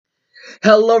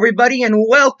Hello, everybody, and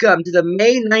welcome to the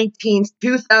May 19th,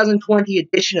 2020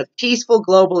 edition of Peaceful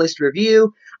Globalist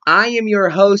Review. I am your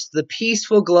host, the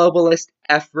Peaceful Globalist,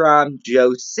 Ephraim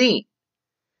Josine.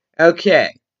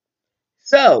 Okay,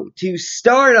 so to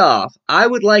start off, I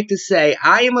would like to say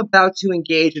I am about to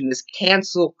engage in this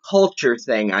cancel culture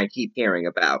thing I keep hearing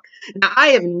about. Now, I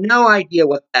have no idea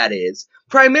what that is.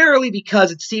 Primarily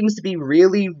because it seems to be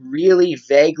really, really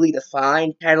vaguely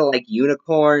defined, kind of like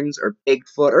unicorns or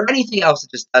Bigfoot or anything else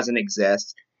that just doesn't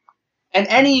exist. And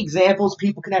any examples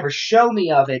people can ever show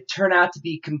me of it turn out to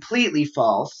be completely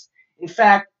false. In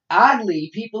fact,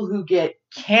 oddly, people who get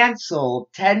canceled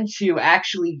tend to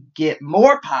actually get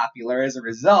more popular as a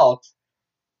result,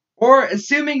 or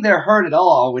assuming they're heard at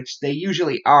all, which they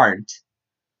usually aren't.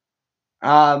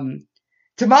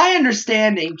 To my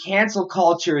understanding, cancel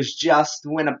culture is just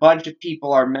when a bunch of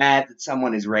people are mad that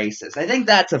someone is racist. I think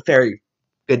that's a very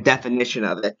good definition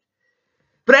of it.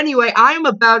 But anyway, I am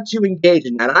about to engage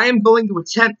in that. I am going to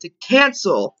attempt to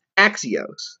cancel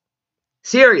Axios.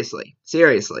 Seriously.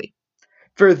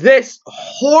 For this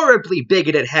horribly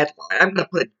bigoted headline, I'm going to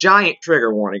put a giant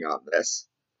trigger warning on this.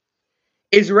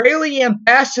 Israeli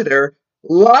ambassador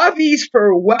lobbies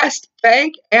for West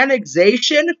Bank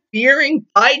annexation, fearing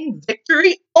Biden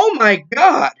victory? Oh my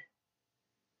god!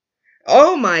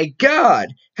 Oh my god!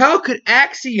 How could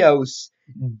Axios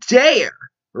dare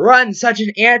run such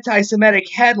an anti-Semitic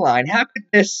headline? How could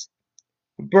this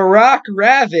Barak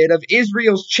Ravid of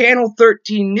Israel's Channel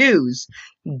 13 News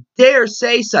dare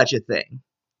say such a thing?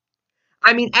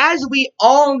 I mean, as we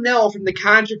all know from the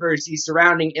controversy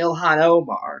surrounding Ilhan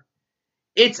Omar,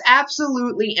 it's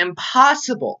absolutely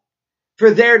impossible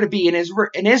for there to be an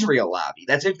Israel lobby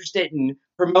that's interested in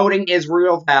promoting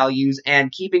Israel values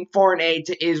and keeping foreign aid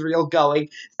to Israel going.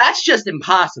 That's just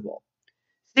impossible.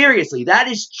 Seriously, that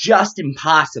is just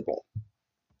impossible.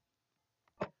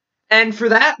 And for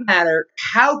that matter,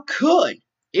 how could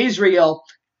Israel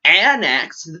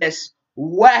annex this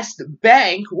West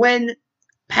Bank when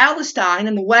Palestine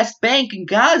and the West Bank and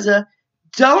Gaza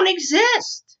don't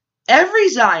exist? Every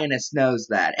Zionist knows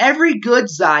that. Every good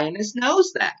Zionist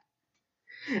knows that.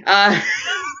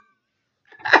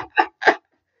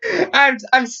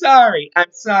 I'm sorry.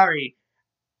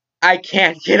 I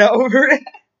can't get over it.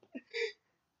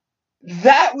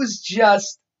 That was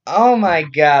just, oh my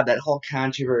god, that whole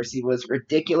controversy was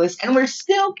ridiculous. And we're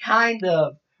still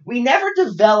we never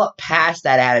developed past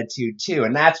that attitude too,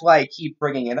 and that's why I keep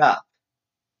bringing it up.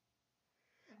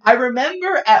 I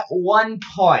remember at one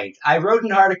point, I wrote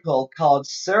an article called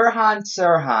Sirhan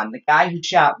Sirhan, the guy who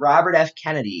shot Robert F.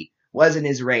 Kennedy, was an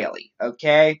Israeli,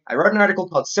 okay? I wrote an article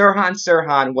called Sirhan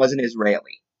Sirhan was an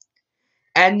Israeli.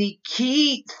 And the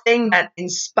key thing that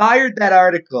inspired that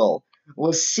article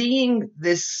was seeing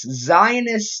this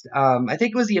Zionist, I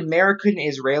think it was the American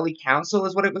Israeli Council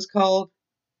is what it was called.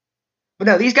 But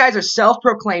no, these guys are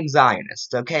self-proclaimed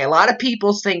Zionists, okay? A lot of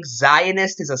people think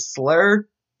Zionist is a slur.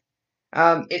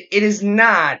 It is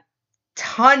not.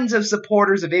 Tons of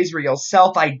supporters of Israel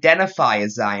self-identify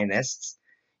as Zionists.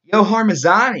 Yohar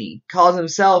Mazani calls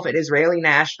himself an Israeli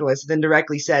nationalist, then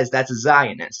directly says that's a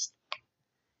Zionist.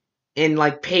 In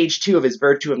like page 2 of his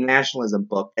Virtue of Nationalism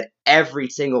book that every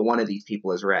single one of these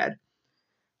people has read.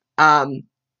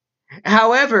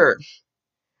 However,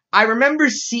 I remember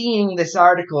seeing this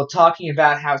article talking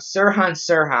about how Sirhan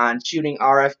Sirhan shooting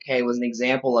RFK was an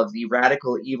example of the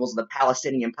radical evils of the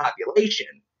Palestinian population.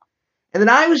 And then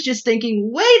I was just thinking,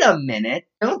 wait a minute,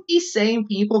 don't these same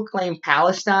people claim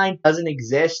Palestine doesn't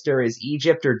exist or is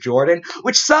Egypt or Jordan?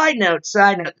 Which, side note,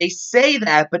 they say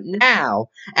that, but now,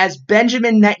 as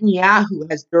Benjamin Netanyahu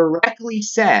has directly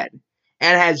said,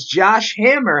 and as Josh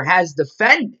Hammer has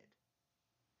defended,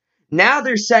 now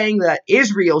they're saying that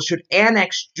Israel should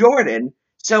annex Jordan,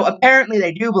 so apparently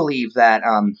they do believe that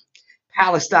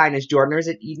Palestine is Jordan, or is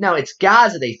it, no, it's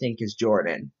Gaza they think is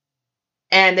Jordan.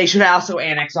 And they should also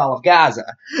annex all of Gaza.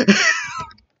 I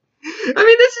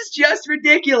mean, this is just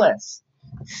ridiculous.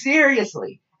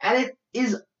 Seriously. And it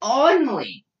is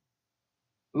only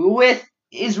with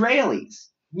Israelis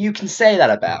you can say that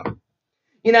about.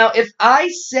 You know, if I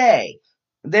say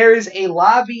there is a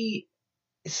lobby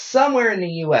somewhere in the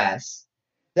U.S.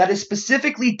 that is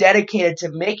specifically dedicated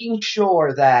to making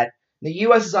sure that the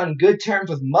U.S. is on good terms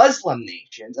with Muslim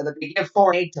nations and that they give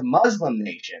foreign aid to Muslim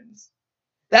nations,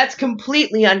 that's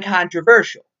completely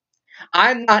uncontroversial.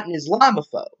 I'm not an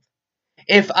Islamophobe.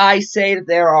 If I say that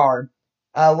there are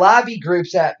lobby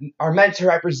groups that are meant to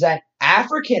represent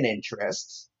African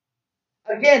interests,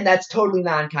 again, that's totally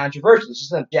non-controversial. It's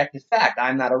just an objective fact.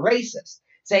 I'm not a racist.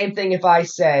 Same thing if I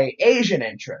say Asian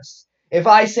interests. If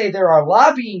I say there are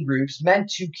lobbying groups meant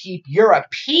to keep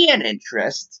European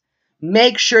interests,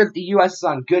 make sure that the U.S. is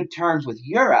on good terms with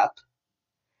Europe,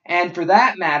 and for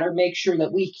that matter, make sure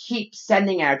that we keep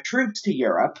sending our troops to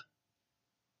Europe,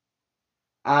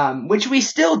 which we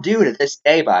still do to this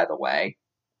day, by the way.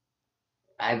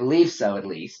 I believe so, at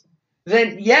least.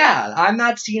 Then, yeah, I'm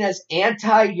not seen as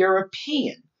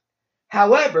anti-European.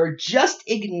 However, just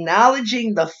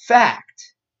acknowledging the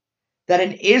fact that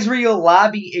an Israel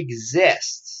lobby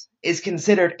exists is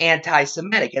considered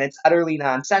anti-Semitic, and it's utterly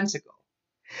nonsensical.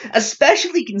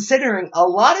 Especially considering a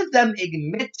lot of them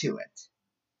admit to it.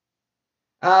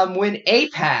 When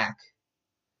AIPAC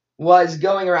was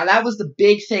going around, that was the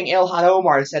big thing Ilhan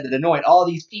Omar said that annoyed all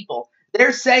these people.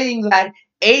 They're saying that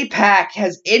AIPAC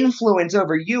has influence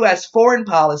over U.S. foreign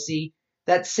policy.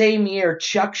 That same year,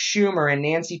 Chuck Schumer and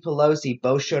Nancy Pelosi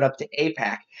both showed up to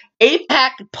AIPAC.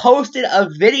 AIPAC posted a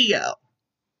video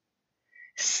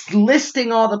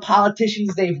listing all the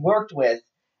politicians they've worked with,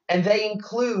 and they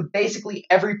include basically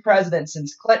every president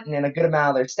since Clinton and a good amount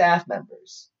of their staff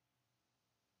members.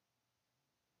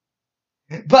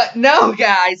 But no,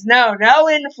 guys, no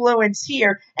influence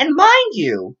here. And mind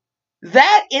you,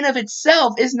 that in of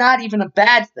itself is not even a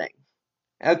bad thing.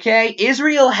 Okay?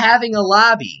 Israel having a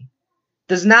lobby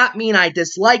does not mean I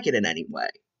dislike it in any way.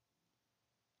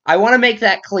 I want to make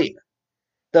that clear.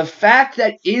 The fact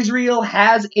that Israel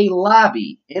has a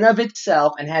lobby in of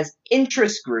itself and has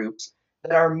interest groups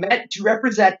that are meant to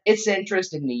represent its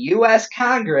interest in the U.S.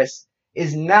 Congress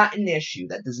is not an issue.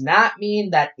 That does not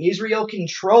mean that Israel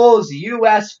controls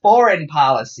U.S. foreign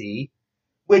policy,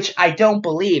 which I don't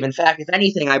believe. In fact, if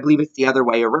anything, I believe it's the other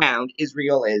way around.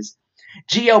 Israel is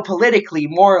geopolitically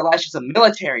more or less just a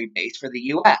military base for the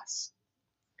U.S.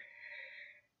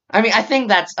 I mean, I think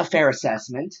that's a fair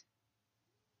assessment.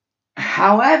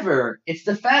 However, it's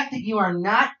the fact that you are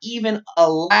not even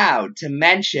allowed to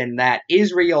mention that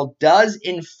Israel does,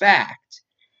 in fact,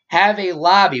 have a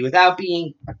lobby without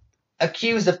being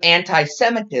accused of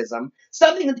anti-Semitism,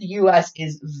 something that the U.S.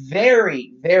 is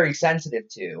very, very sensitive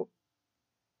to.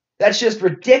 That's just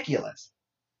ridiculous.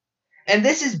 And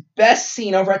this is best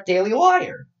seen over at Daily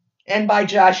Wire, and by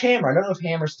Josh Hammer. I don't know if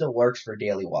Hammer still works for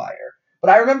Daily Wire, but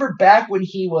I remember back when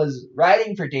he was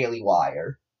writing for Daily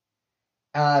Wire,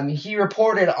 he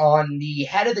reported on the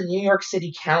head of the New York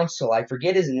City Council, I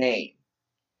forget his name,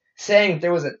 saying that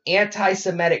there was an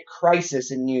anti-Semitic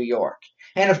crisis in New York.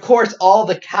 And of course, all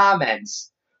the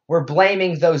comments were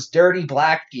blaming those dirty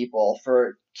black people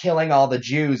for killing all the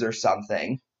Jews or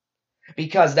something,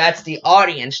 because that's the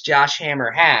audience Josh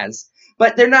Hammer has.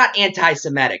 But they're not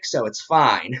anti-Semitic, so it's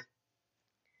fine.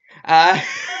 And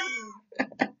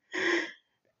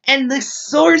the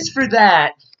source for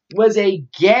that was a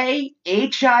gay,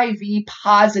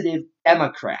 HIV-positive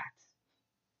Democrat.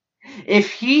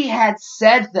 If he had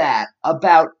said that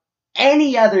about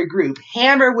any other group,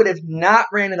 Hammer would have not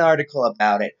ran an article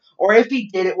about it, or if he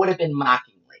did, it would have been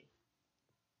mockingly.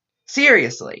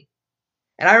 Seriously.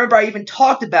 And I remember I even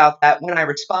talked about that when I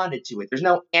responded to it. There's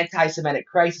no anti-Semitic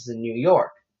crisis in New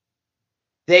York.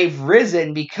 They've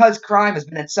risen because crime has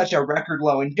been at such a record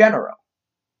low in general.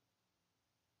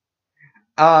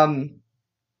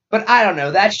 But I don't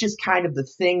know, that's just kind of the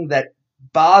thing that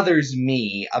bothers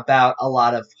me about a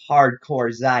lot of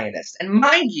hardcore Zionists. And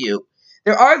mind you,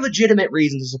 there are legitimate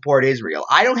reasons to support Israel.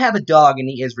 I don't have a dog in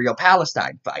the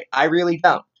Israel-Palestine fight. I really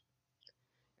don't.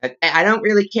 I don't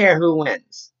really care who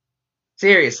wins.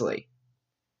 Seriously.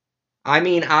 I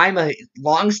mean, I'm a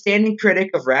long-standing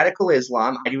critic of radical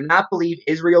Islam. I do not believe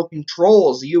Israel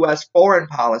controls U.S. foreign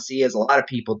policy, as a lot of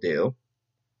people do.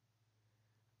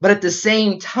 But at the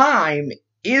same time,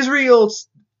 Israel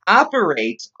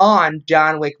operates on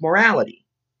John Wick morality.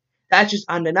 That's just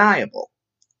undeniable.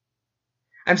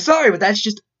 I'm sorry, but that's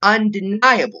just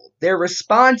undeniable. Their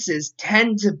responses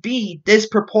tend to be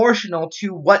disproportional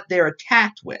to what they're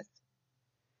attacked with.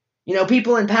 You know,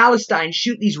 people in Palestine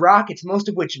shoot these rockets, most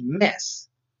of which miss.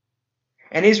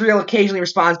 And Israel occasionally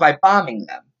responds by bombing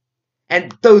them.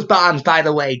 And those bombs, by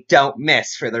the way, don't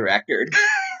miss, for the record.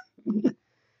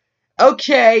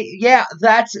 Okay, yeah,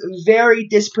 that's very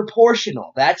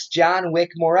disproportional. That's John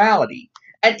Wick morality.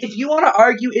 And if you want to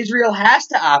argue Israel has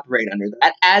to operate under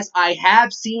that, as I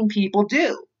have seen people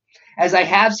do, as I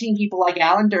have seen people like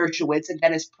Alan Dershowitz and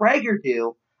Dennis Prager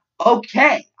do,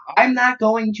 okay, I'm not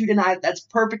going to deny that that's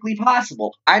perfectly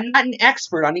possible. I'm not an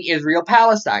expert on the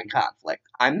Israel-Palestine conflict.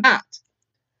 I'm not.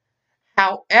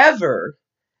 However,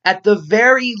 at the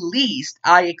very least,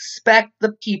 I expect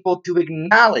the people to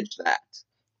acknowledge that.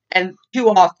 And too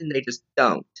often they just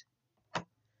don't.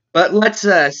 But let's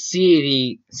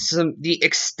see the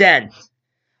extent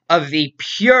of the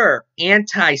pure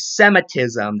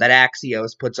anti-Semitism that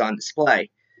Axios puts on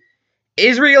display.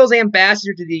 Israel's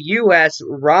ambassador to the U.S.,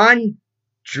 Ron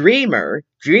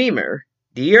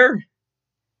Deer?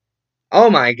 Oh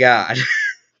my god.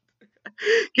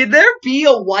 Could there be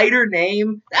a whiter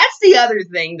name? That's the other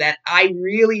thing that I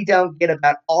really don't get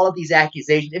about all of these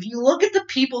accusations. If you look at the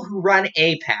people who run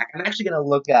AIPAC, I'm actually going to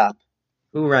look up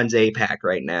who runs AIPAC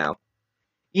right now.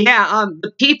 Yeah,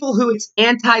 the people who it's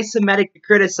anti-Semitic to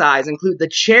criticize include the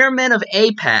chairman of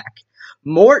AIPAC,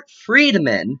 Mort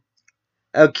Friedman,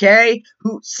 okay,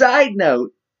 who, side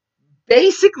note,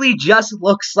 basically just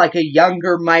looks like a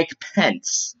younger Mike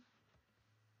Pence.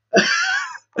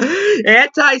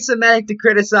 Anti-Semitic to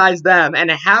criticize them,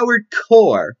 and Howard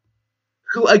Core,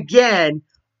 who, again,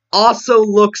 also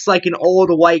looks like an old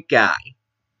white guy.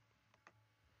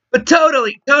 But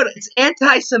totally, it's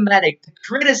anti-Semitic to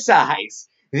criticize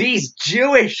these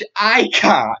Jewish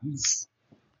icons.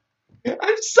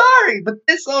 I'm sorry, but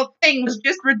this whole thing was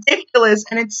just ridiculous,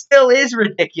 and it still is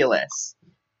ridiculous.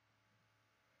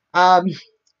 I'm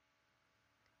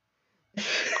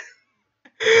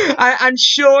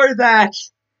sure that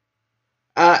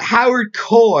Howard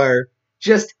Core,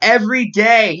 just every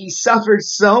day, he suffered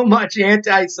so much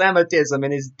anti-Semitism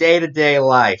in his day-to-day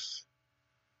life.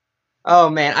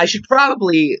 Oh man, I should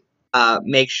probably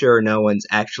make sure no one's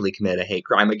actually committed a hate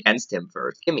crime against him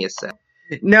first. Give me a sec.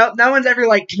 No one's ever,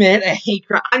 committed a hate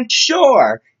crime. I'm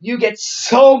sure you get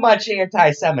so much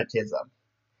anti-Semitism.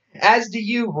 As do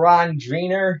you, Ron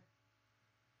Dreener.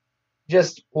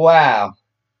 Just, wow.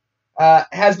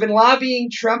 Has been lobbying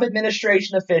Trump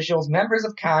administration officials, members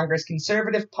of Congress,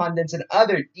 conservative pundits, and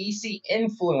other DC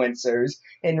influencers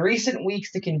in recent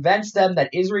weeks to convince them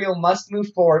that Israel must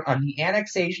move forward on the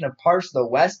annexation of parts of the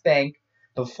West Bank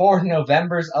before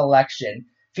November's election,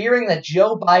 fearing that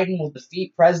Joe Biden will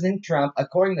defeat President Trump,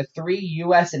 according to 3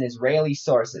 U.S. and Israeli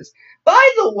sources.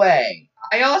 By the way,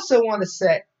 I also want to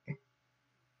say...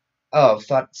 Oh,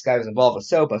 thought this guy was involved with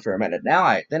SOPA for a minute.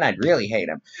 Then I'd really hate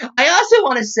him. I also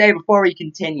want to say, before we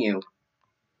continue,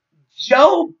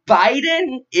 Joe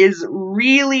Biden is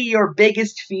really your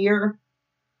biggest fear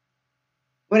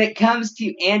when it comes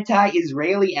to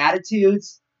anti-Israeli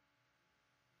attitudes.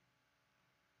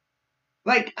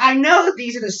 I know that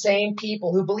these are the same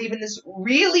people who believe in this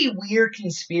really weird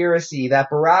conspiracy that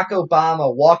Barack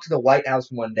Obama walked to the White House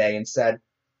one day and said,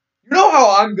 "You know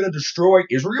how I'm going to destroy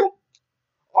Israel?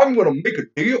 I'm going to make a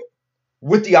deal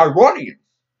with the Iranians,"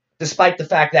 despite the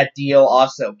fact that deal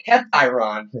also kept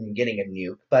Iran from getting a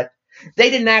nuke. But they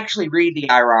didn't actually read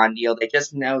the Iran deal. They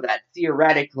just know that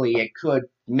theoretically it could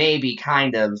maybe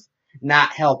kind of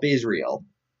not help Israel.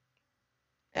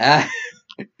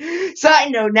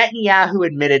 Side note, Netanyahu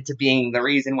admitted to being the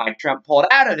reason why Trump pulled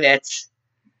out of it.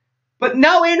 But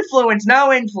no influence.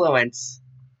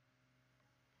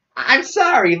 I'm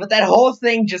sorry, but that whole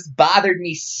thing just bothered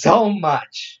me so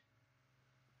much.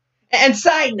 And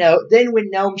side note, then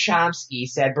when Noam Chomsky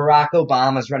said Barack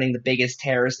Obama's running the biggest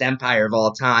terrorist empire of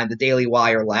all time, the Daily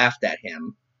Wire laughed at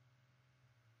him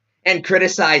and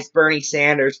criticized Bernie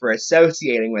Sanders for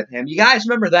associating with him. You guys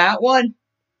remember that one?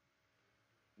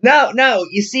 No,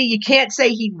 you see, you can't say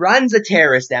he runs a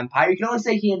terrorist empire. You can only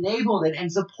say he enabled it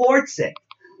and supports it.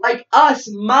 Like us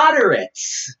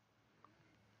moderates.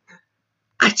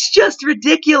 It's just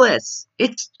ridiculous.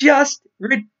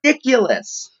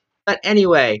 But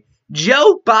anyway,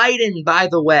 Joe Biden, by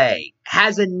the way,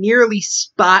 has a nearly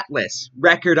spotless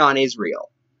record on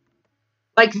Israel.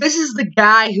 This is the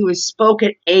guy who has spoke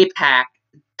at AIPAC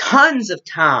tons of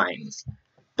times.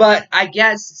 But I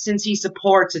guess since he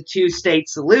supports a two-state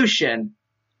solution,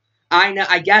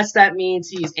 I guess that means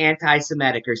he's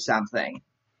anti-Semitic or something.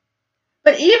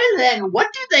 But even then, what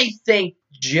do they think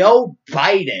Joe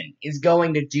Biden is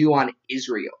going to do on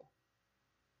Israel?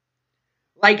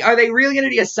 Are they really under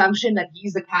the assumption that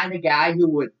he's the kind of guy who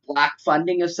would block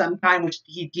funding of some kind, which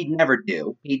he'd never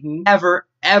do? He'd never,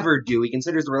 ever do. He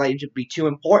considers the relationship to be too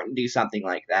important to do something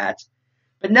like that.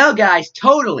 But no, guys,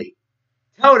 totally,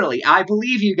 I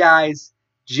believe you guys.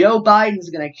 Joe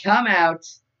Biden's going to come out,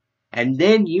 and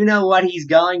then you know what he's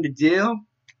going to do?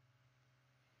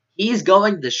 He's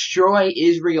going to destroy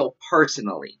Israel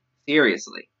personally.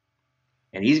 Seriously.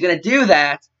 And he's going to do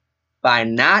that by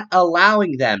not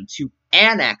allowing them to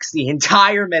annex the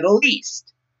entire Middle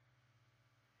East.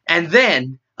 And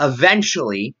then,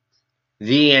 eventually,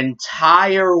 the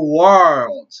entire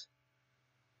world.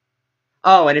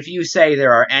 Oh, and if you say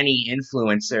there are any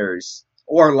influencers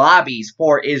or lobbies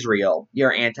for Israel,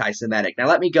 you're anti-Semitic. Now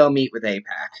let me go meet with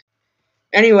AIPAC.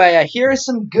 Anyway, here is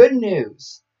some good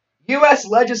news. U.S.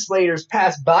 legislators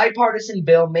passed bipartisan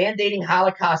bill mandating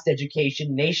Holocaust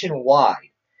education nationwide.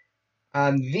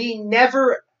 The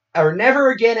Our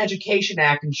Never Again Education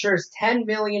Act ensures $10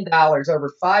 million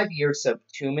over 5 years, so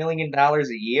 $2 million a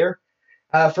year,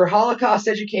 for Holocaust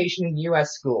education in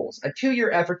U.S. schools. A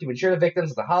 2-year effort to ensure the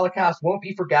victims of the Holocaust won't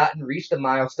be forgotten reached a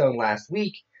milestone last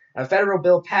week. A federal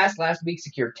bill passed last week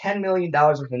secured $10 million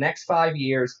over the next 5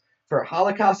 years for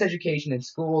Holocaust education in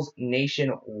schools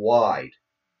nationwide.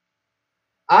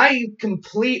 I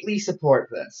completely support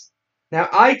this. Now,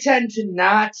 I tend to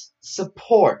not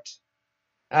support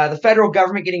the federal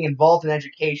government getting involved in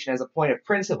education as a point of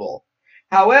principle.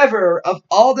 However, of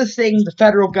all the things the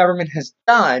federal government has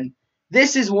done,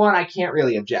 this is one I can't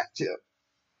really object to.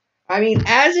 I mean,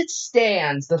 as it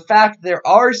stands, the fact that there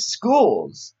are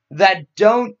schools that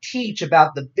don't teach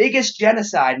about the biggest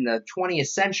genocide in the 20th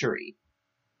century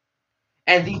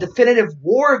and the definitive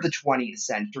war of the 20th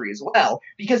century as well.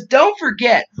 Because don't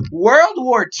forget, World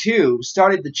War II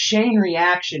started the chain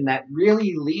reaction that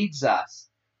really leads us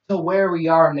to where we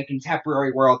are in the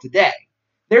contemporary world today.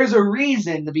 There's a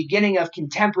reason the beginning of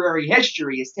contemporary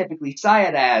history is typically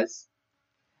cited as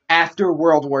after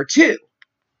World War II.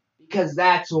 Because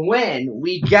that's when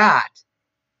we got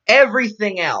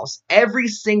everything else, every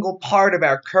single part of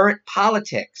our current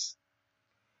politics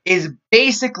is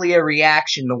basically a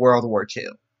reaction to World War II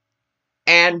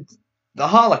and the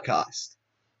Holocaust.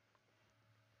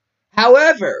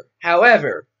 However,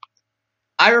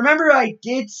 I remember I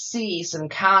did see some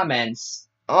comments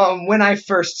when I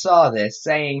first saw this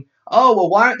saying, oh, well,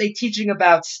 why aren't they teaching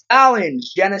about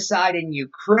Stalin's genocide in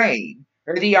Ukraine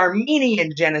or the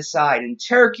Armenian genocide in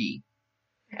Turkey?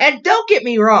 And don't get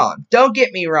me wrong.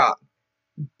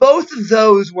 Both of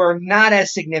those were not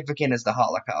as significant as the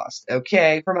Holocaust,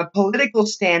 okay? From a political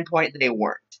standpoint, they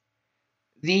weren't.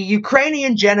 The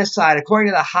Ukrainian genocide,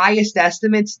 according to the highest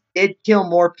estimates, did kill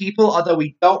more people, although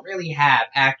we don't really have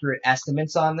accurate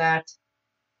estimates on that.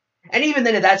 And even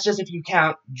then, that's just if you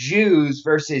count Jews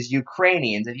versus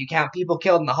Ukrainians. If you count people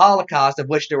killed in the Holocaust, of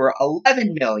which there were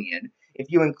 11 million, if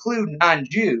you include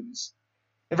non-Jews,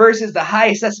 versus the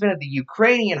highest estimate of the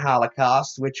Ukrainian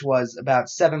Holocaust, which was about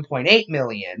 7.8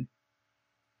 million,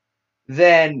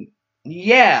 then,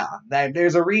 yeah,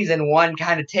 there's a reason one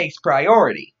kind of takes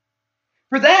priority.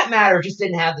 For that matter, it just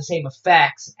didn't have the same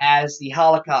effects as the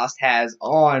Holocaust has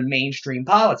on mainstream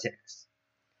politics.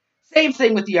 Same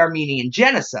thing with the Armenian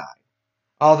genocide.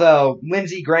 Although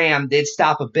Lindsey Graham did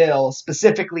stop a bill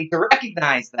specifically to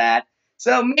recognize that,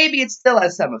 so maybe it still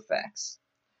has some effects.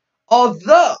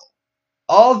 Although,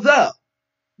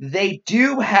 they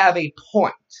do have a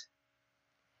point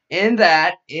in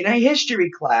that, in a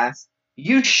history class,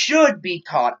 you should be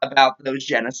taught about those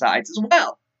genocides as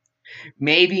well.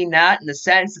 Maybe not in the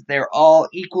sense that they're all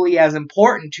equally as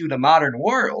important to the modern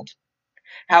world.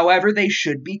 However, they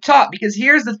should be taught. Because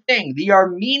here's the thing, the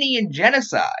Armenian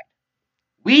genocide,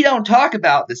 we don't talk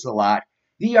about this a lot.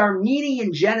 The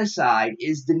Armenian genocide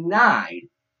is denied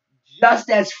just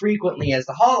as frequently as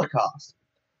the Holocaust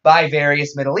by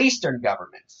various Middle Eastern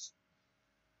governments.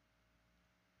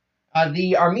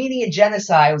 The Armenian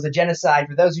genocide was a genocide,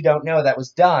 for those who don't know, that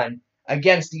was done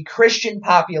against the Christian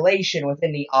population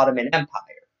within the Ottoman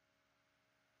Empire.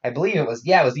 I believe it was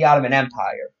the Ottoman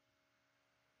Empire.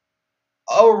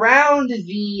 Around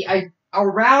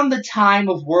the time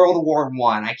of World War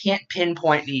I, I can't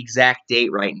pinpoint the exact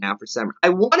date right now for some. I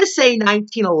want to say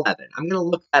 1911. I'm going to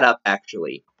look that up,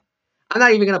 actually. I'm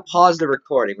not even going to pause the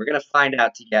recording. We're going to find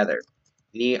out together.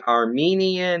 The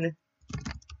Armenian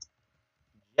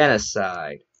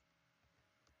genocide.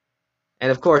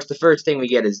 And, of course, the first thing we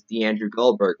get is the Andrew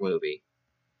Goldberg movie.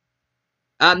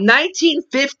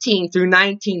 1915 through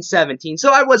 1917.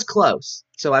 So I was close.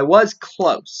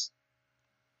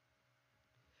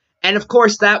 And, of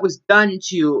course, that was done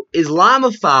to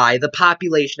Islamify the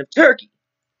population of Turkey.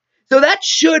 So that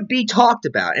should be talked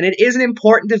about, and it is an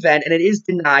important event, and it is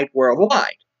denied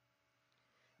worldwide.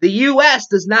 The U.S.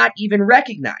 does not even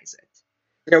recognize it.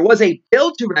 There was a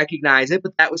bill to recognize it,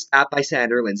 but that was stopped by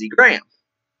Senator Lindsey Graham.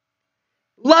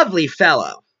 Lovely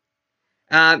fellow.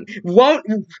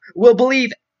 Will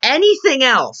believe anything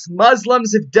else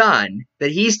Muslims have done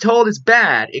that he's told is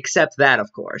bad, except that,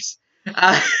 of course.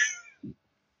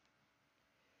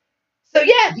 So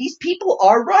yeah, these people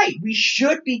are right. We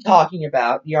should be talking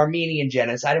about the Armenian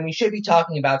genocide, and we should be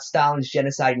talking about Stalin's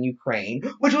genocide in Ukraine,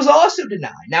 which was also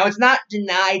denied. Now, it's not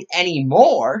denied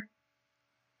anymore.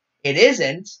 It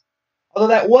isn't. Although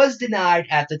that was denied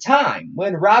at the time,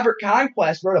 when Robert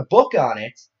Conquest wrote a book on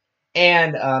it,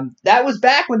 and that was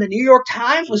back when the New York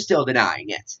Times was still denying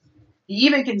it. He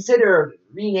even considered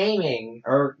naming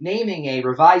a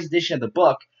revised edition of the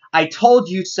book, "I Told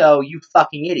You So, You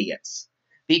Fucking Idiots,"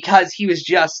 because he was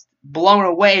just blown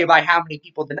away by how many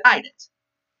people denied it.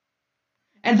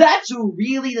 And that's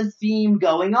really the theme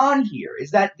going on here,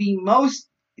 is that the most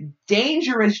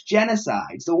dangerous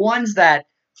genocides, the ones that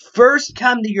first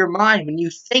come to your mind when you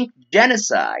think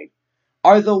genocide,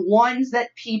 are the ones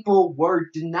that people were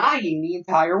denying the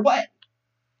entire way.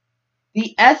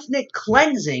 The ethnic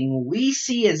cleansing we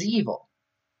see as evil,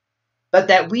 but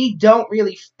that we don't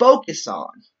really focus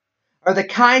on, are the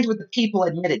kinds where the people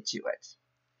admitted to it.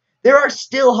 There are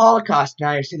still Holocaust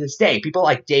deniers to this day, people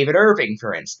like David Irving,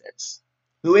 for instance,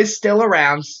 who is still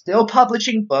around, still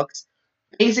publishing books,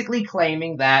 basically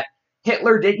claiming that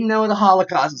Hitler didn't know the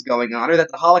Holocaust was going on, or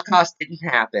that the Holocaust didn't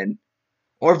happen,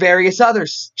 or various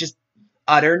others, just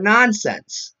utter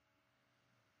nonsense.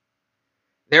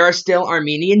 There are still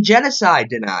Armenian genocide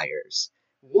deniers.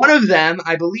 One of them,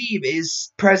 I believe,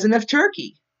 is President of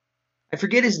Turkey. I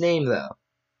forget his name, though.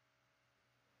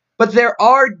 But there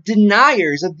are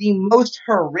deniers of the most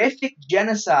horrific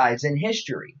genocides in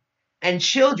history, and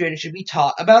children should be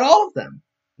taught about all of them.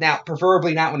 Now,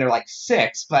 preferably not when they're like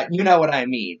 6, but you know what I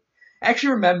mean. I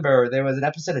actually remember there was an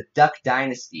episode of Duck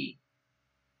Dynasty.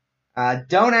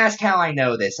 Don't ask how I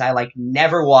know this. I,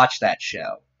 never watched that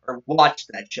show. Or watched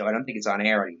that show. I don't think it's on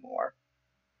air anymore.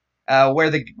 Where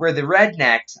the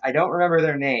rednecks, I don't remember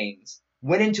their names,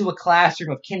 went into a classroom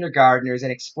of kindergartners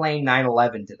and explained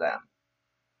 9/11 to them.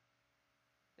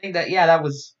 I think that,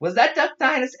 was that Duck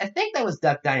Dynasty? I think that was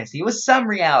Duck Dynasty. It was some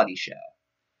reality show.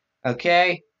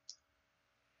 Okay?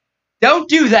 Don't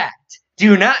do that.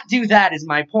 Do not do that is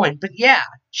my point. But yeah,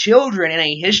 children in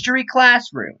a history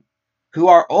classroom who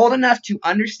are old enough to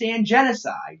understand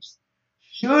genocides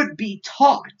should be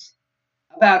taught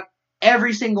about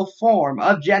every single form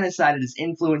of genocide that has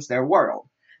influenced their world,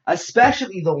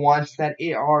 especially the ones that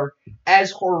are as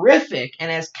horrific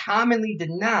and as commonly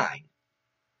denied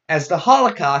as the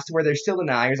Holocaust, where there's still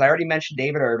deniers. I already mentioned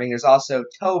David Irving. There's also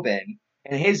Tobin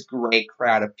and his great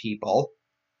crowd of people.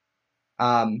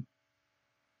 The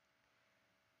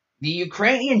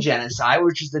Ukrainian genocide,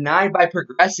 which is denied by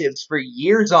progressives for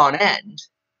years on end,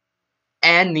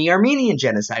 and the Armenian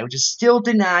genocide, which is still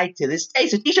denied to this day.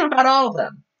 So teach them about all of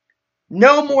them.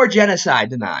 No more genocide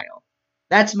denial.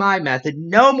 That's my method.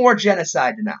 No more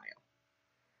genocide denial.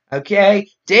 Okay?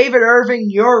 David Irving,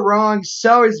 you're wrong.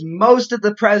 So is most of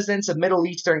the presidents of Middle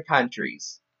Eastern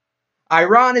countries.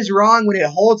 Iran is wrong when it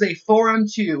holds a forum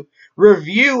to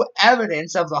review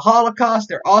evidence of the Holocaust.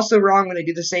 They're also wrong when they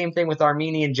do the same thing with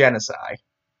Armenian genocide.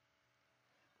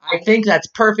 I think that's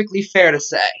perfectly fair to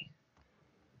say.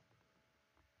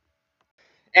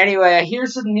 Anyway,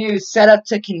 here's some news set up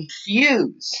to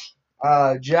confuse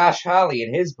Josh Hawley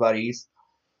and his buddies.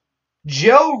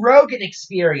 Joe Rogan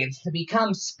Experience to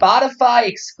become Spotify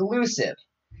exclusive.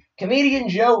 Comedian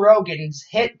Joe Rogan's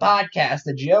hit podcast,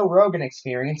 The Joe Rogan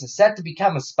Experience, is set to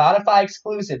become a Spotify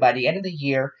exclusive by the end of the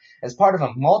year as part of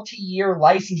a multi-year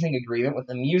licensing agreement with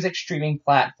the music streaming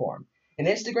platform. In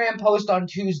an Instagram post on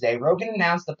Tuesday, Rogan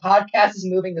announced the podcast is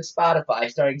moving to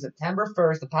Spotify starting September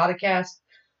 1st. The podcast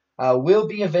will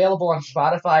be available on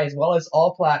Spotify as well as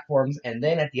all platforms, and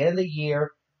then at the end of the year,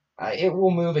 it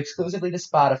will move exclusively to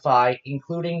Spotify,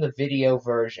 including the video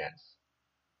version.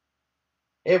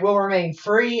 It will remain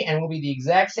free and will be the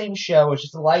exact same show. It's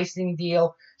just a licensing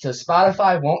deal, so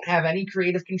Spotify won't have any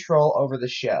creative control over the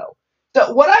show.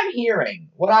 So what I am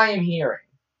hearing,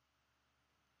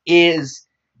 is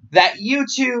that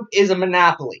YouTube is a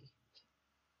monopoly.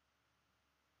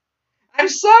 I'm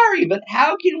sorry, but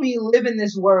how can we live in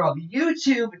this world?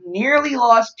 YouTube nearly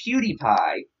lost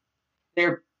PewDiePie,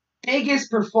 their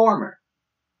biggest performer,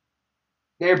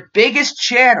 their biggest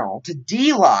channel, to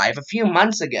DLive a few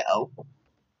months ago,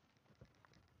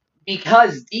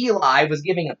 because DLive was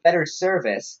giving a better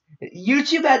service.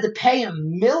 YouTube had to pay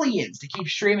him millions to keep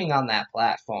streaming on that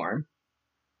platform.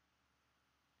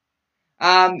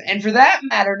 And for that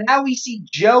matter, now we see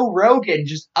Joe Rogan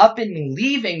just up and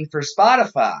leaving for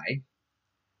Spotify.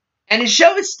 And his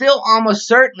show is still almost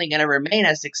certainly going to remain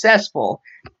as successful.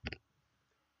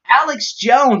 Alex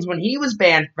Jones, when he was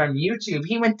banned from YouTube,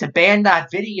 he went to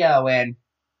Band.video and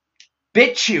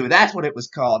BitChute, that's what it was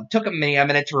called. It took me a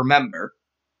minute to remember.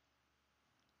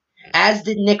 As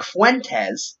did Nick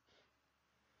Fuentes.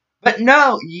 But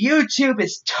no, YouTube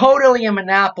is totally a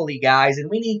monopoly, guys, and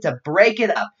we need to break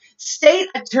it up. State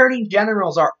attorney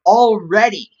generals are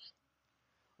already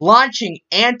launching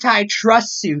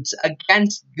antitrust suits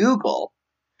against Google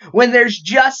when there's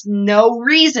just no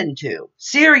reason to.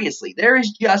 Seriously, there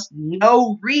is just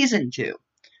no reason to.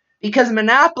 Because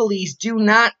monopolies do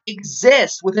not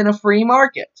exist within a free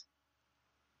market.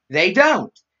 They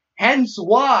don't. Hence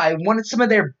why some of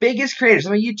their biggest creators,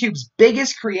 some of YouTube's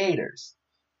biggest creators.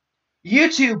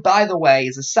 YouTube, by the way,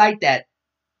 is a site that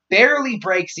barely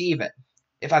breaks even.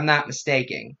 if I'm not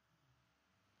mistaken.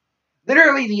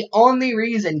 Literally, the only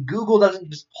reason Google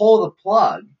doesn't just pull the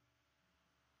plug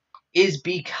is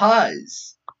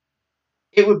because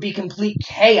it would be complete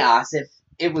chaos if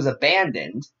it was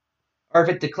abandoned, or if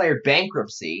it declared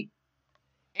bankruptcy,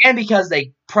 and because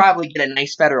they probably get a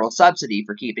nice federal subsidy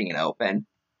for keeping it open.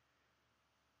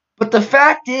 But the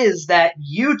fact is that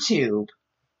YouTube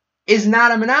is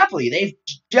not a monopoly. They've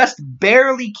just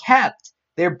barely kept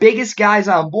their biggest guys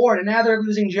on board, and now they're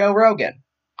losing Joe Rogan.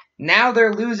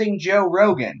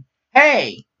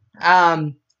 Hey,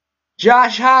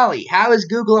 Josh Hawley, how is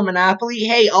Google a monopoly?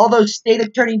 Hey, all those state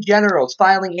attorney generals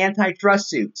filing antitrust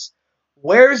suits.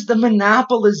 Where's the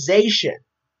monopolization?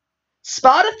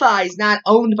 Spotify is not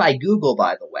owned by Google,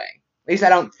 by the way. At least I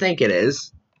don't think it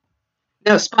is.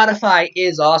 No, Spotify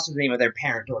is also the name of their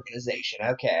parent organization.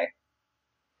 Okay.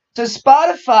 So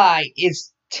Spotify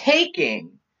is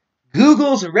taking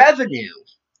Google's revenue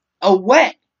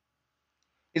away,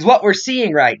 is what we're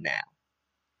seeing right now.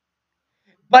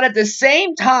 But at the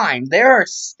same time, there are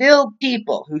still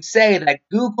people who say that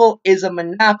Google is a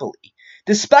monopoly,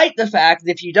 despite the fact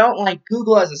that if you don't like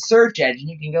Google as a search engine,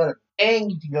 you can go to Bing,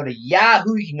 you can go to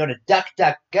Yahoo, you can go to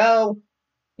DuckDuckGo,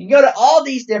 you can go to all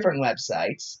these different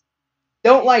websites.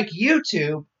 Don't like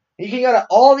YouTube, you can go to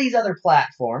all these other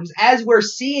platforms, as we're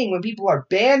seeing when people are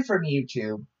banned from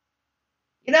YouTube.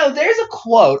 You know, there's a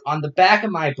quote on the back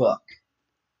of my book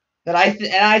that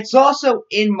and it's also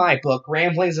in my book,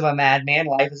 Ramblings of a Madman,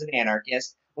 Life as an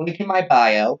Anarchist, link in my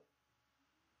bio,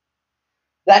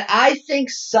 that I think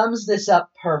sums this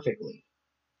up perfectly.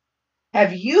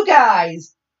 Have you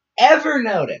guys ever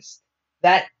noticed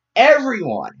that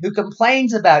everyone who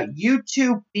complains about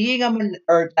YouTube being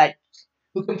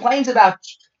who complains about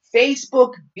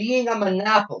Facebook being a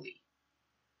monopoly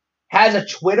has a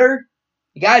Twitter?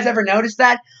 You guys ever notice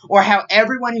that? Or how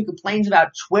everyone who complains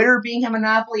about Twitter being a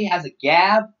monopoly has a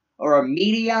Gab, or a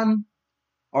Medium,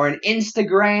 or an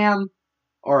Instagram,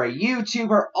 or a YouTube,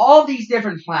 or all these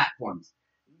different platforms.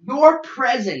 Your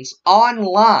presence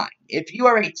online, if you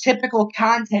are a typical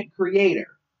content creator,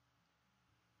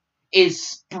 is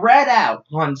spread out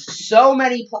on so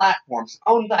many platforms,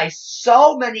 owned by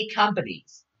so many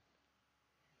companies,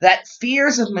 that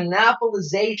fears of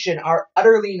monopolization are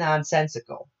utterly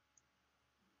nonsensical.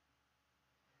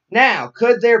 Now,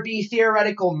 could there be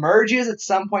theoretical merges at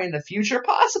some point in the future?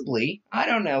 Possibly. I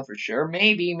don't know for sure.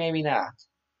 Maybe, maybe not.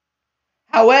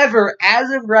 However,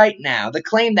 as of right now, the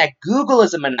claim that Google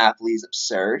is a monopoly is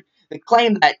absurd. The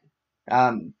claim that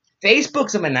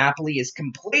Facebook's a monopoly is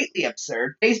completely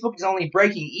absurd. Facebook is only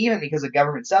breaking even because of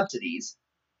government subsidies.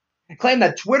 The claim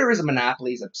that Twitter is a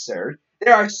monopoly is absurd.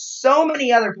 There are so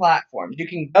many other platforms you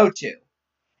can go to.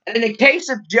 And in the case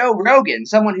of Joe Rogan,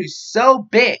 someone who's so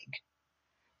big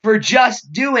for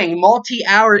just doing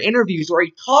multi-hour interviews where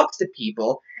he talks to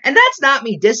people, and that's not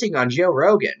me dissing on Joe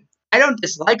Rogan. I don't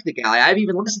dislike the guy. I've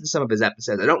even listened to some of his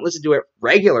episodes. I don't listen to it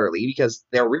regularly because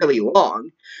they're really long.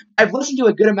 I've listened to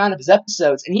a good amount of his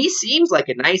episodes, and he seems like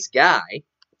a nice guy.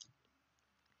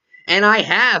 And I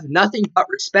have nothing but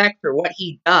respect for what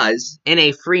he does in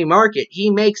a free market. He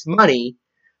makes money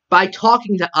by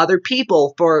talking to other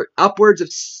people for upwards of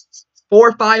 4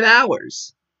 or 5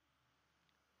 hours.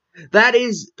 That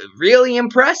is really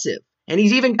impressive. And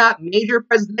he's even got major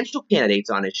presidential candidates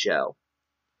on his show.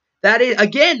 That is,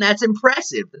 again, that's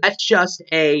impressive. That's just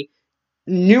a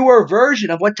newer version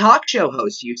of what talk show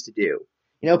hosts used to do.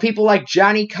 You know, people like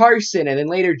Johnny Carson and then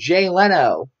later Jay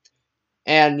Leno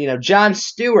and, you know, Jon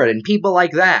Stewart and people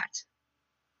like that.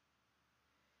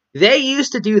 They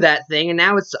used to do that thing, and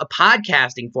now it's a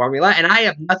podcasting formula, and I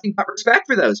have nothing but respect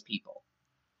for those people.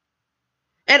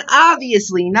 And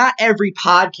obviously, not every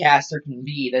podcaster can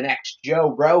be the next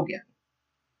Joe Rogan.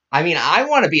 I mean, I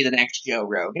want to be the next Joe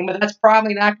Rogan, but that's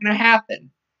probably not going to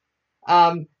happen.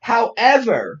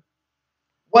 However,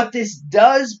 what this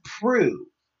does prove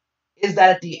is that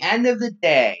at the end of the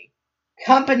day,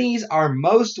 companies are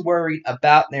most worried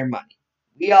about their money.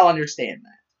 We all understand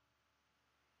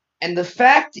that. And the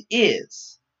fact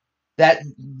is that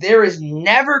there is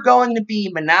never going to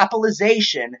be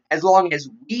monopolization as long as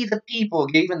we, the people,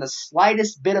 give even the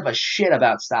slightest bit of a shit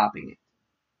about stopping it.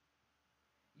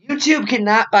 YouTube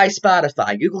cannot buy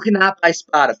Spotify. Google cannot buy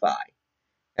Spotify.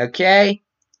 Okay?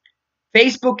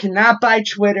 Facebook cannot buy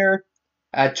Twitter.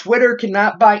 Twitter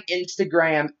cannot buy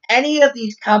Instagram. Any of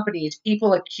these companies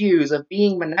people accuse of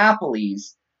being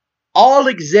monopolies all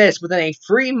exist within a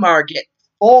free market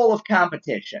full of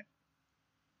competition.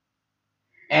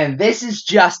 And this is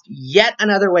just yet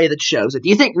another way that shows it. Do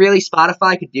you think really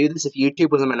Spotify could do this if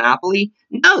YouTube was a monopoly?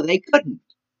 No, they couldn't.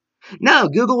 No,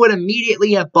 Google would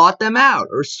immediately have bought them out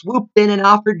or swooped in and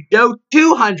offered Joe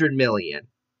 $200 million.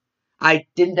 I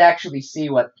didn't actually see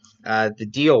what the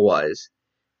deal was.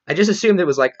 I just assumed it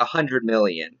was like $100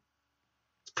 million.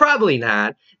 It's probably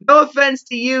not. No offense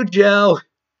to you, Joe.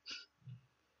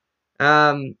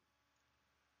 I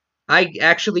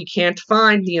actually can't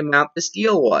find the amount this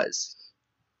deal was.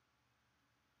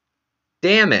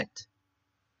 Damn it.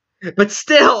 But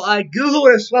still, Google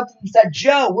would have swept and said,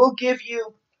 Joe, we'll give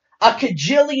you $1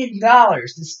 kajillion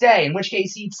to stay. In which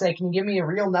case he'd say, can you give me a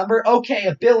real number? Okay,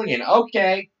 $1 billion.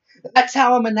 Okay. That's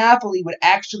how a monopoly would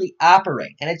actually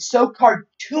operate. And it's so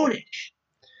cartoonish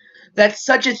that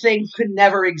such a thing could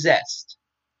never exist.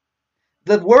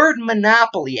 The word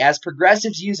monopoly, as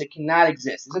progressives use it, cannot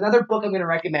exist. There's another book I'm going to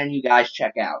recommend you guys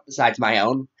check out, besides my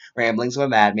own Ramblings of a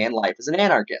Madman, Life as an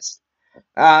Anarchist.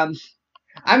 I'm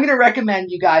going to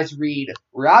recommend you guys read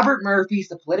Robert Murphy's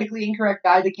The Politically Incorrect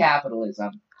Guide to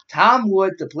Capitalism, Tom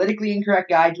Wood's The Politically Incorrect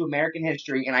Guide to American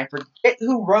History, and I forget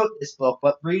who wrote this book,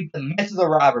 but read The Myth of the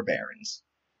Robber Barons.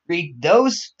 Read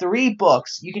those 3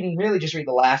 books. You can really just read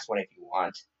the last one if you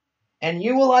want. And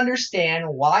you will understand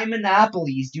why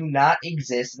monopolies do not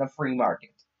exist in a free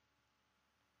market.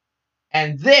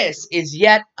 And this is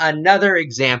yet another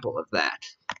example of that.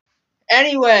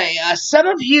 Anyway, some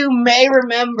of you may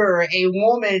remember a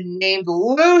woman named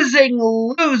Losing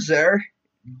Loser,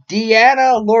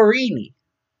 Deanna Lorini.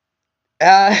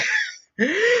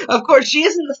 Of course, she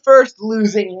isn't the first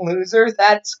losing loser,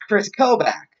 that's Chris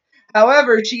Kobach.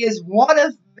 However, she is one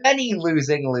of many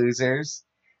losing losers.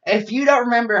 If you don't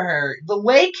remember her, the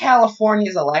way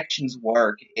California's elections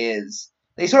work is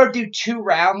they sort of do 2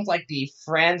 rounds like the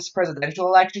France presidential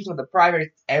elections with the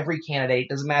primary. Every candidate,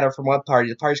 doesn't matter from what party,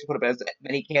 the parties can put up as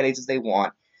many candidates as they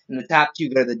want, and the top 2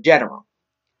 go to the general.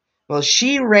 Well,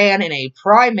 she ran in a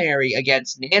primary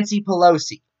against Nancy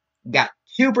Pelosi, got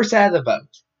 2% of the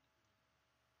vote.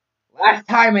 Last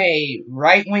time a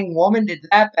right-wing woman did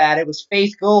that bad, it was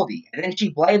Faith Goldy, and then she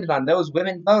blamed it on those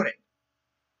women voting.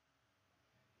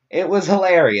 It was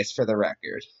hilarious, for the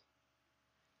record.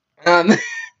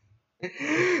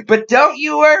 But don't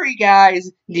you worry, guys.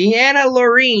 Deanna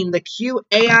Loreen, the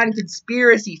QAnon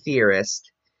conspiracy theorist,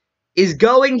 is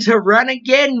going to run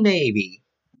again, maybe.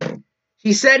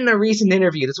 She said in a recent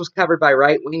interview, this was covered by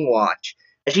Right Wing Watch,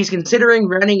 that she's considering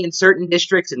running in certain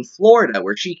districts in Florida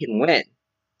where she can win.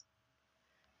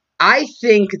 I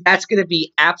think that's going to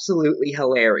be absolutely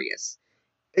hilarious.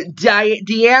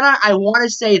 Deanna, I want to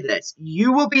say this.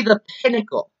 You will be the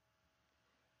pinnacle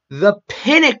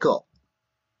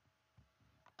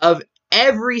of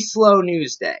every slow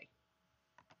news day.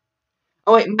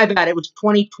 Oh, wait, my bad. It was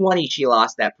 2020 she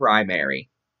lost that primary.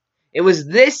 It was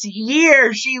this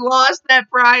year she lost that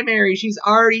primary. She's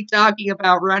already talking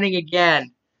about running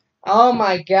again. Oh,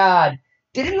 my God.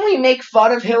 Didn't we make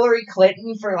fun of Hillary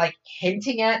Clinton for, like,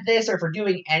 hinting at this or for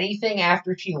doing anything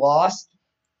after she lost?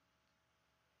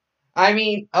 I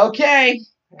mean, okay.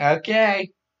 I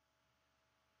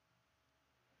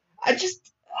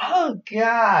just, oh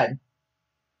God.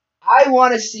 I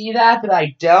want to see that, but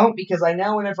I don't, because I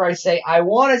know whenever I say I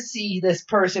want to see this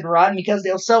person run, because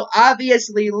they'll so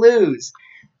obviously lose,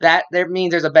 that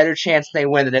means there's a better chance they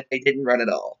win than if they didn't run at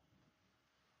all.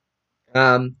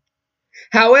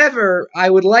 However, I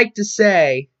would like to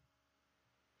say,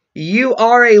 you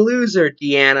are a loser,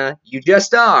 Deanna. You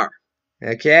just are.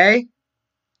 Okay?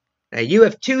 Now, you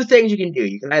have 2 things you can do.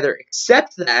 You can either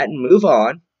accept that and move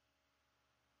on,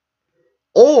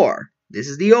 or, this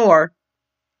is the or,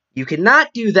 you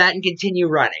cannot do that and continue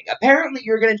running. Apparently,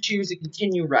 you're going to choose to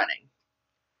continue running.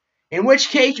 In which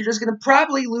case, you're just going to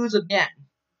probably lose again.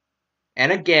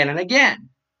 And again and again.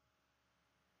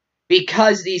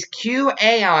 Because these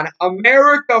QAnon,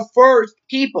 America First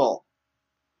people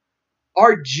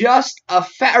are just a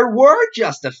fad, or were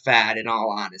just a fad in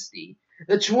all honesty.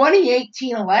 The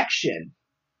 2018 election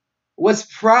was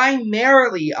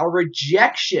primarily a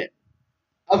rejection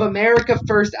of America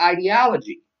First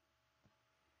ideology.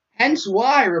 Hence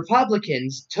why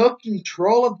Republicans took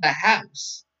control of the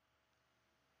House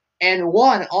and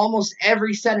won almost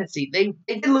every Senate seat. They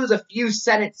did lose a few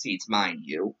Senate seats, mind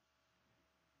you.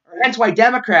 Hence why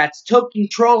Democrats took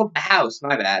control of the House,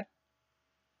 my bad.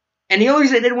 And the only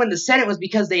reason they didn't win the Senate was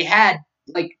because they had,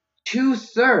 like,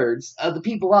 2/3 of the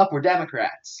people up were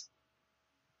Democrats.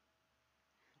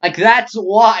 Like, that's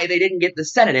why they didn't get the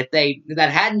Senate. If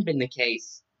that hadn't been the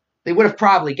case, they would have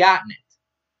probably gotten it.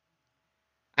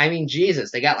 I mean,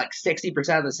 Jesus, they got like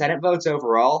 60% of the Senate votes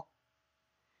overall.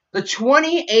 The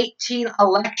 2018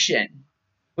 election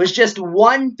was just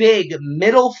one big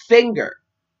middle finger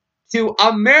to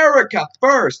America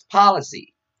First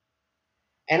policy.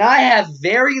 And I have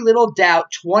very little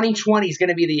doubt 2020 is going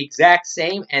to be the exact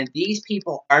same, and these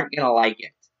people aren't going to like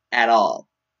it at all.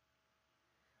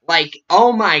 Like,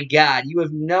 oh my god, you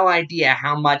have no idea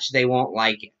how much they won't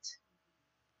like it.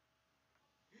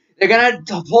 They're gonna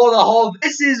pull the whole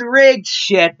 "this is rigged"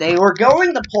 shit. They were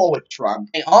going to pull with Trump.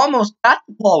 They almost got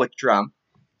to pull with Trump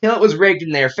till it was rigged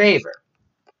in their favor.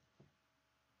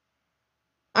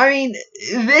 I mean,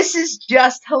 this is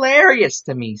just hilarious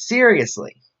to me,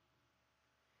 seriously.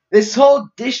 This whole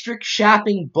district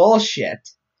shopping bullshit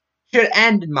should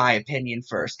end, in my opinion,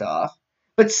 first off.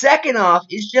 But second off,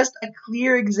 is just a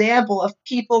clear example of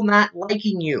people not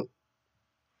liking you.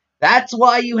 That's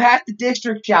why you have to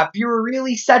district shop. If you were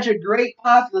really such a great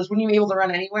populist, wouldn't you be able to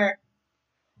run anywhere?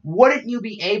 Wouldn't you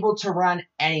be able to run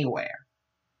anywhere?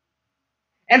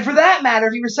 And for that matter,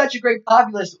 if you were such a great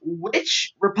populist,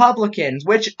 which Republicans,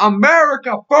 which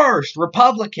America First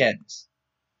Republicans,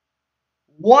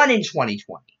 won in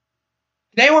 2020?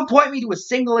 Can anyone point me to a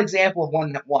single example of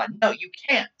one that won? No, you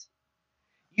can't.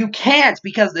 You can't,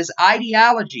 because this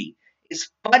ideology is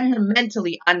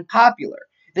fundamentally unpopular.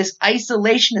 This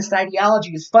isolationist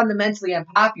ideology is fundamentally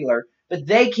unpopular, but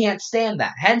they can't stand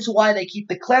that. Hence why they keep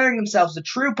declaring themselves the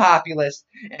true populists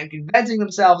and convincing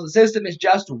themselves the system is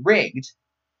just rigged.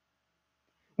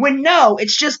 When no,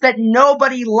 it's just that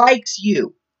nobody likes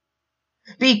you.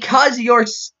 Because you're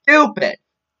stupid.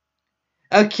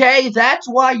 Okay? That's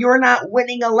why you're not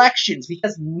winning elections,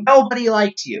 because nobody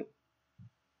likes you.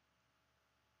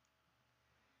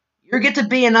 You get to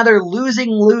be another losing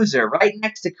loser right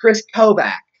next to Chris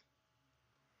Kobach.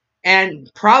 And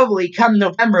probably come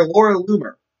November, Laura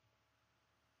Loomer.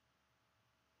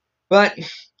 But,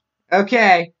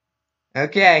 okay.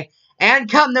 And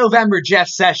come November, Jeff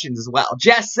Sessions as well.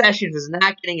 Jeff Sessions is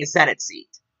not getting a Senate seat.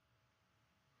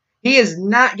 He is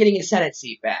not getting a Senate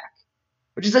seat back.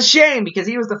 Which is a shame, because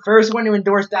he was the first one to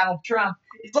endorse Donald Trump.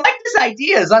 It's like this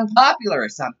idea is unpopular or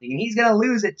something, and he's going to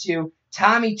lose it to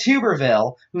Tommy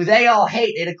Tuberville, who they all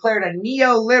hate. They declared a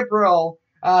neoliberal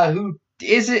who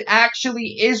isn't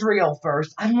actually Israel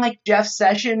first. Unlike Jeff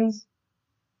Sessions.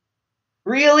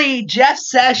 Really? Jeff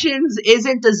Sessions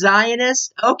isn't a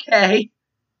Zionist? Okay.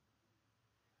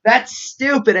 That's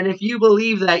stupid, and if you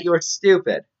believe that, you're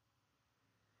stupid.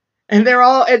 And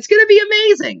it's going to be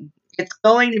amazing. It's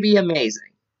going to be amazing.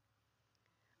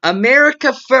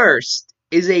 America First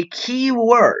is a key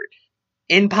word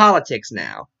in politics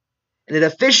now. And it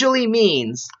officially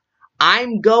means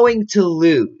I'm going to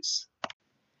lose.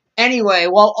 Anyway,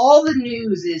 while all the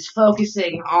news is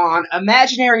focusing on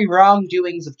imaginary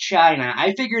wrongdoings of China,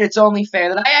 I figured it's only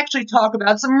fair that I actually talk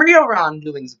about some real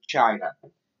wrongdoings of China.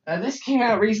 This came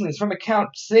out recently. It's from account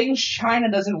Things China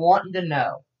Doesn't Want You to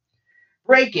Know.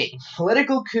 Breaking.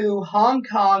 Political coup, Hong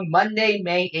Kong, Monday,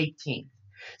 May 18th.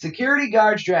 Security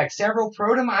guards drag several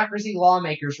pro-democracy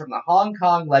lawmakers from the Hong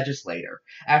Kong legislature.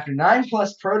 After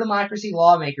 9+ pro-democracy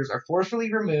lawmakers are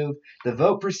forcefully removed, the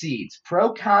vote proceeds.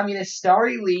 Pro-communist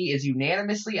Starry Lee is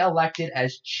unanimously elected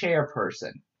as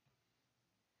chairperson.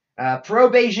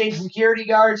 Pro-Beijing security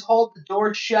guards hold the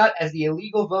door shut as the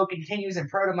illegal vote continues and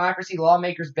pro-democracy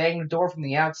lawmakers bang the door from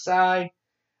the outside.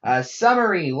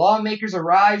 Summary. Lawmakers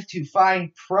arrived to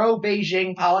find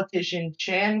pro-Beijing politician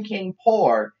Chan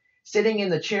King-por sitting in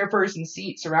the chairperson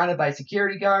seat surrounded by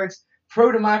security guards.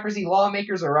 Pro-democracy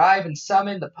lawmakers arrive and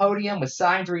summon the podium with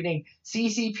signs reading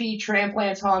CCP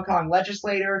transplants Hong Kong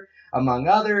legislator, among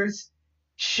others.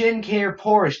 Chin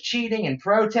King-por is cheating. In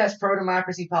protest,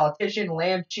 pro-democracy politician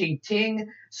Lam Ching-ting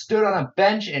stood on a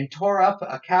bench and tore up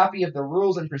a copy of the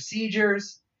rules and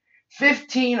procedures.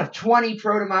 15 of 20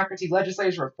 pro-democracy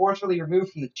legislators were forcefully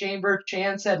removed from the chamber.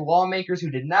 Chan said lawmakers who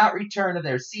did not return to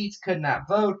their seats could not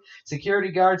vote.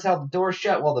 Security guards held the door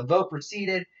shut while the vote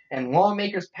proceeded, and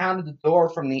lawmakers pounded the door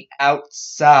from the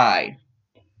outside.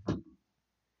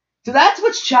 So that's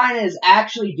what China is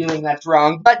actually doing that's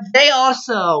wrong, but they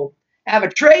also have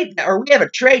we have a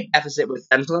trade deficit with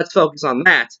them, so let's focus on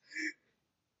that.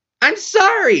 I'm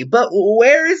sorry, but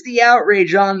where is the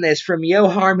outrage on this from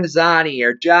Yohar Mazani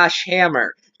or Josh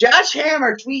Hammer? Josh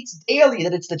Hammer tweets daily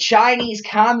that it's the Chinese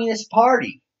Communist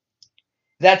Party.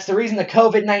 That's the reason the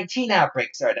COVID-19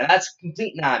 outbreak started. Now, that's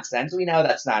complete nonsense. We know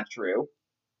that's not true.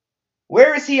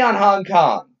 Where is he on Hong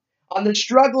Kong? On the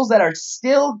struggles that are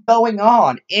still going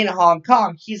on in Hong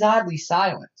Kong, he's oddly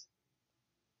silent.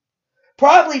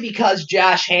 Probably because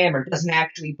Josh Hammer doesn't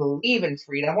actually believe in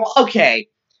freedom. Well, okay.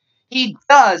 He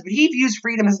does, but he views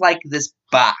freedom as like this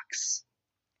box.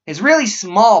 His really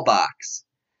small box.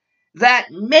 That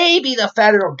maybe the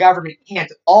federal government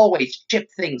can't always chip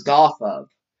things off of.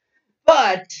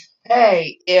 But,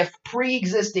 hey, if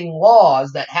pre-existing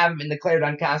laws that haven't been declared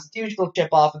unconstitutional chip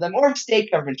off of them, or if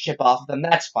state governments chip off of them,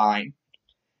 that's fine.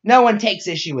 No one takes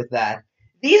issue with that.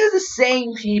 These are the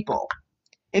same people.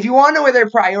 If you want to know where their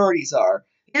priorities are,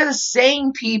 these are the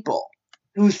same people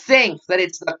who think that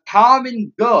it's the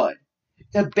common good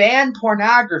to ban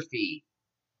pornography,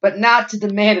 but not to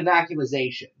demand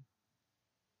inoculation.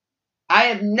 I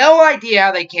have no idea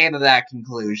how they came to that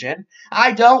conclusion.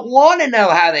 I don't want to know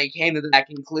how they came to that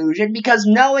conclusion, because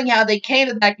knowing how they came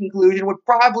to that conclusion would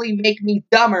probably make me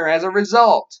dumber as a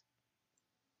result.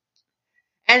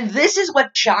 And this is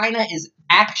what China is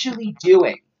actually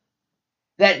doing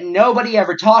that nobody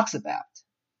ever talks about.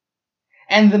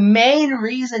 And the main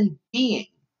reason being,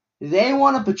 they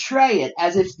want to portray it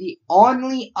as if the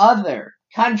only other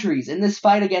countries in this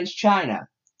fight against China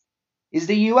is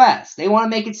the US. They want to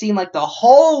make it seem like the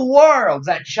whole world's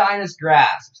at China's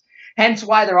grasp. Hence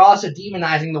why they're also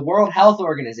demonizing the World Health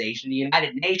Organization, the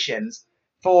United Nations,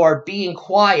 for being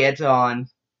quiet on...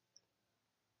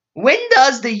 When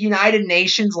does the United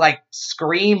Nations,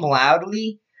 scream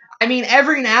loudly? I mean,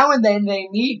 every now and then they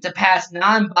meet to pass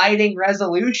non-binding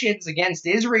resolutions against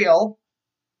Israel.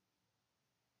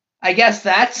 I guess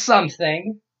that's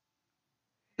something.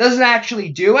 Doesn't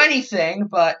actually do anything,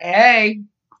 but hey,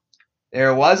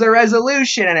 there was a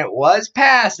resolution and it was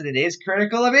passed and it is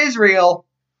critical of Israel.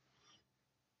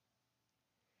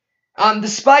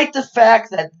 Despite the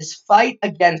fact that this fight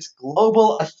against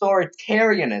global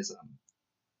authoritarianism,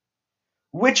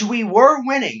 which we were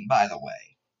winning, by the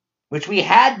way, which we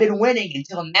had been winning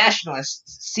until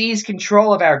nationalists seized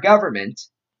control of our government,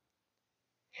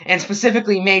 and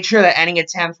specifically made sure that any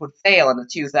attempt would fail in the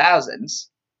 2000s,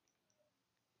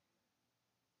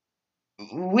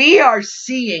 we are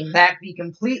seeing that be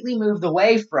completely moved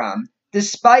away from,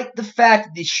 despite the fact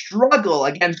that the struggle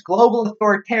against global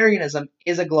authoritarianism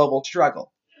is a global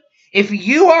struggle. If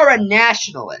you are a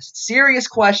nationalist, serious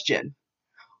question,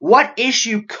 what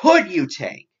issue could you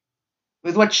take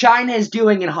with what China is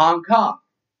doing in Hong Kong?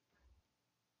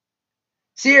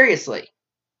 Seriously.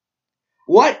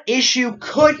 What issue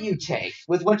could you take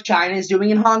with what China is doing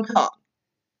in Hong Kong?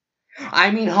 I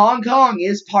mean, Hong Kong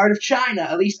is part of China,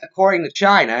 at least according to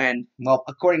China, and, well,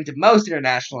 according to most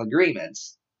international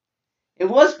agreements. It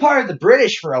was part of the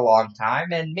British for a long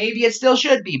time, and maybe it still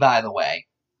should be, by the way.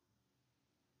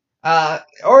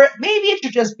 Or maybe it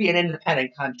should just be an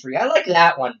independent country. I like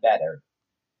that one better.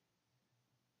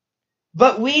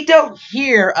 But we don't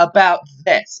hear about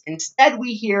this. Instead,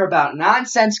 we hear about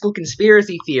nonsensical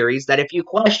conspiracy theories that if you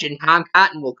question, Tom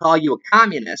Cotton will call you a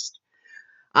communist.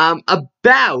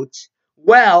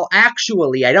 Well,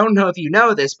 actually, I don't know if you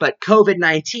know this, but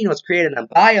COVID-19 was created in a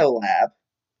biolab.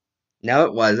 No,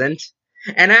 it wasn't.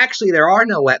 And actually, there are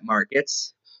no wet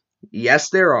markets. Yes,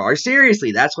 there are.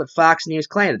 Seriously, that's what Fox News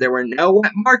claimed. There were no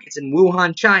wet markets in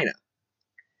Wuhan, China.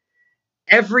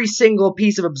 Every single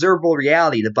piece of observable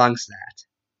reality debunks that.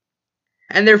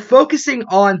 And they're focusing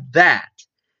on that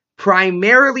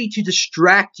primarily to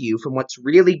distract you from what's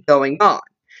really going on.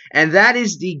 And that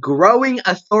is the growing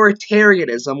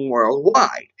authoritarianism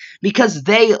worldwide. Because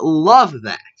they love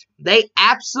that. They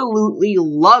absolutely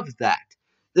love that.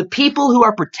 The people who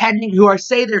are pretending,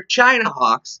 say they're China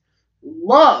hawks,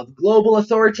 love global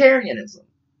authoritarianism.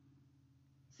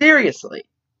 Seriously.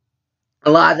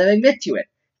 A lot of them admit to it.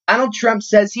 Donald Trump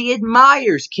says he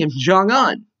admires Kim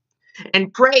Jong-un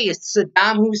and praised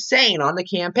Saddam Hussein on the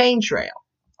campaign trail.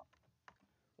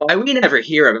 Why, we never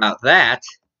hear about that.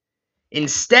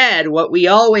 Instead, what we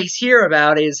always hear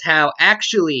about is how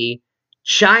actually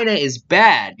China is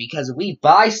bad because we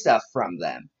buy stuff from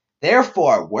them.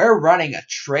 Therefore, we're running a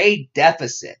trade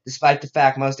deficit, despite the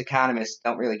fact most economists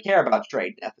don't really care about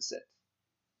trade deficit.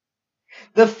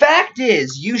 The fact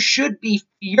is, you should be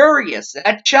furious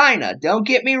at China, don't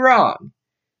get me wrong,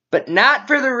 but not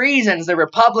for the reasons the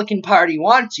Republican Party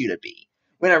wants you to be.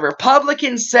 When a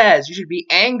Republican says you should be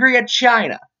angry at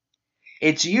China,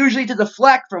 it's usually to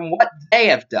deflect from what they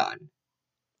have done.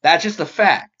 That's just a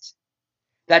fact.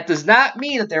 That does not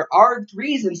mean that there aren't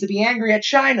reasons to be angry at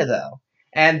China, though.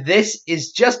 And this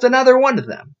is just another one of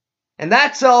them. And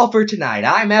that's all for tonight.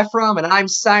 I'm Ephraim, and I'm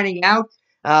signing out.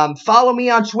 Follow me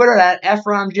on Twitter at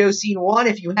EphraimJosine1.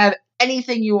 If you have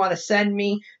anything you want to send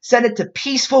me, send it to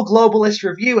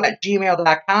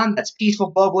peacefulglobalistReview@gmail.com. That's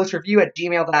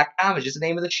peacefulglobalistReview@gmail.com. It's just the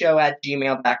name of the show at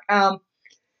gmail.com.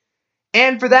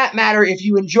 And for that matter, if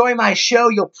you enjoy my show,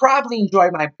 you'll probably enjoy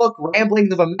my book,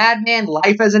 Ramblings of a Madman,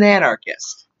 Life as an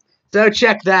Anarchist. So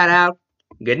check that out.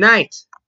 Good night.